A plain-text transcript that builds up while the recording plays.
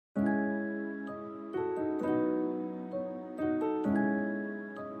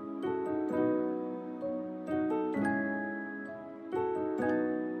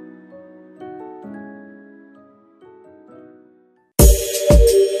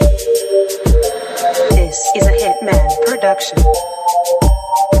is a Hitman production.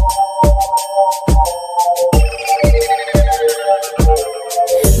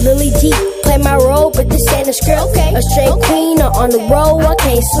 Lily G, play my role, but this ain't a script. A straight queen on the road, I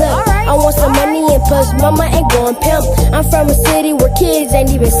can't slip. I want some money and plus mama ain't going pimp. I'm from a city where kids ain't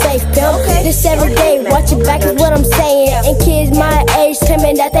even safe, pimp. This every day, watch it back is what I'm saying. And kids my age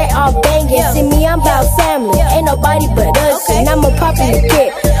claiming that they all banging. See me, I'm about family, ain't nobody but us. And I'm a popular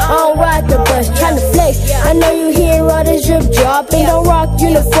kid, I don't ride the bus, tryna flex. I know you hear all this drip dropping. Don't rock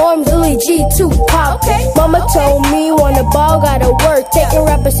uniforms, Lily G, too pop. Mama told me when the ball gotta work, taking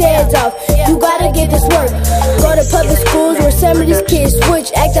rappers' heads off. You gotta get this work. Go to public schools where some of these kids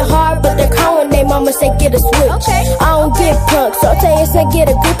switch, acting hard, but they're calling their mama say get a switch. I don't get punked, so tell your son get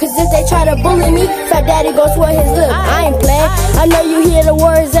a grip, cause if they try to bully me, fat daddy gon' swear his lip. I ain't playing, I know you hear the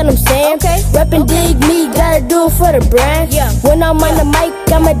words that I'm saying. Reppin' D.I.G.M.E, gotta do it for the brand. When I'm on the mic,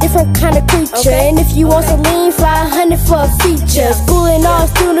 I'm a different kind of creature. And if you want some lean, fly 100 for a feature. Schooling all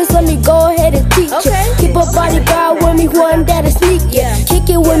students, let me go ahead and teach you. Keep a bodyguard with me, one that'll sneak ya. Kick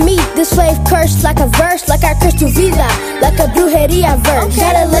it with me, this wave cursed like a verse, like I cursed you visa, like a brujeria verse.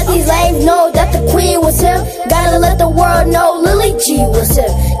 Gotta let these lames know that the queen was him. Gotta let the world know Lily G was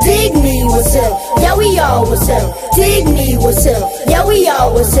him. D.I.G.M.E was him, yeah we all was him. D.I.G.M.E was him, yeah we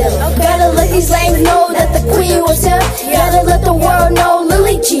all was him. Gotta let these lames know that the queen was him. Gotta let the world know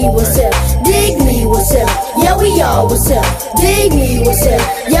Lily G was him. D.I.G.M.E was him, yeah we all was him. D.I.G.M.E was him,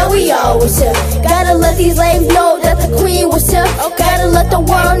 yeah we all was him. Gotta let these lames know that the queen was him. Gotta let the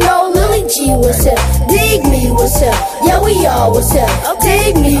world know Lily G was him. D.I.G.M.E was him, yeah we all was him.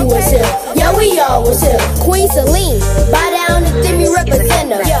 D.I.G.M.E was him, yeah we all was him. Queen Celyn, bow down to D.I.G.M.E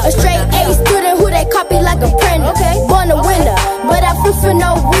representative. A straight A student who they copy like a printer. Born a winner, but I flip for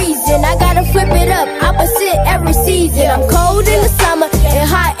no reason. I gotta flip it up, opposite every season. I'm cold in the summer and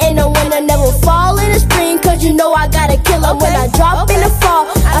hot in the winter. Never fall in the spring, cause you know I gotta kill 'em. When I drop in the fall,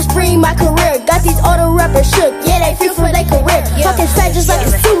 I spring my career. Got these older rappers shook, yeah they feel for their career. Fucking fat just like a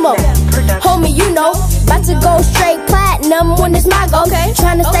sumo. Homie, you know, about to go straight platinum when it's my go.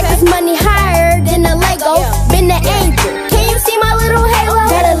 Tryna stack this money higher than a Lego. Been the angel, can you see my little halo?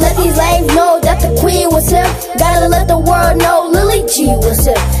 Gotta let these lames know that the queen was him. Gotta let the world know Lily G was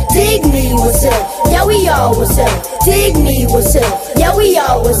him. D.I.G.M.E was him, yeah we all was him. D.I.G.M.E was him, yeah we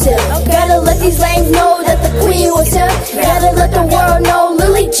all was him. Gotta let these lames know that the queen was him. Gotta let the world know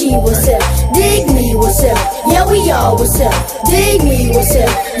Lily G was him. D.I.G.M.E was him, yeah we all was him. D.I.G.M.E was him,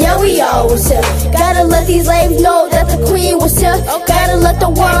 yeah we all was him. Gotta let these lames know that the queen was him. Gotta let the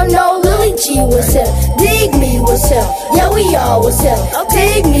world know Lily G was him. D.I.G.M.E was him, yeah we all was him.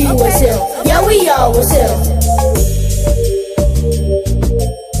 D.I.G.M.E was him, yeah we all was him.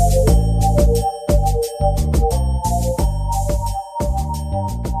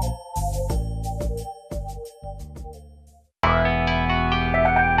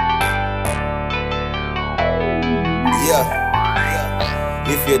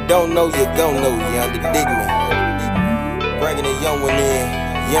 If you don't know, you gon' know. You under D.I.G.M.E. Bringing a young one in.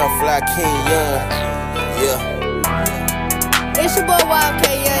 Young fly king, young. Yeah. It's your boy YK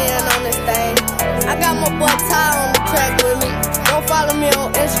Young on this thing. I got my boy Ty on the track with me. Go follow me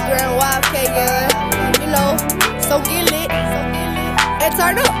on Instagram, YK Young. You know, so get lit. And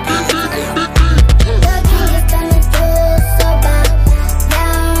turn up.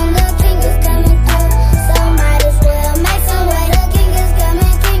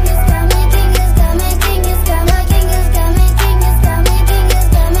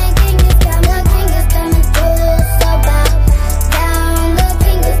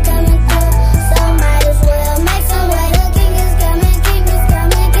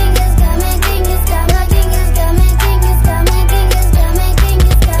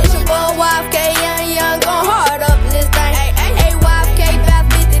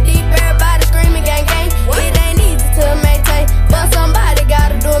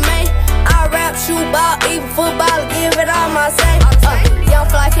 Young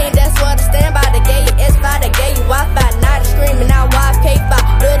fly king, that's what I stand by. They gave you S5, they gave you Wi-Fi. Now they screaming out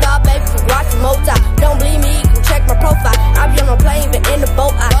YK5. Little dog baby, you watch the motor. Don't believe me, you can check my profile. I be on my plane, even in the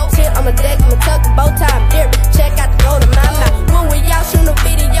boat. I sit on my deck, I'ma tuck the bow tie. I'm dip, check out the gold in my mouth. When we out shooting a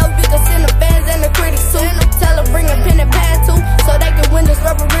video, you can send the fans and the critics too. Tell her bring a pen and pad too, so they can win this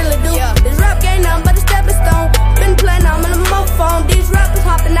rapper really do. This rap ain't nothing but a stepping stone. Been playing on the mobile phone. These rappers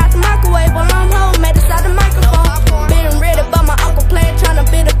hopping out the microwave while I'm home, made it out the microphone. Been ready, but my uncle playing, tryna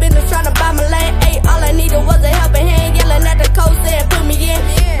build a business, tryna buy my land. Ayy, all I needed was a helping hand, yelling at the coast saying put me in.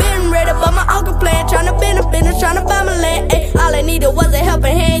 Been ready, but my uncle playing, tryna build a business, tryna buy my land. Ayy, all I needed was a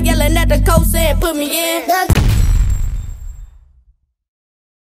helping hand, yelling at the coast saying put me in.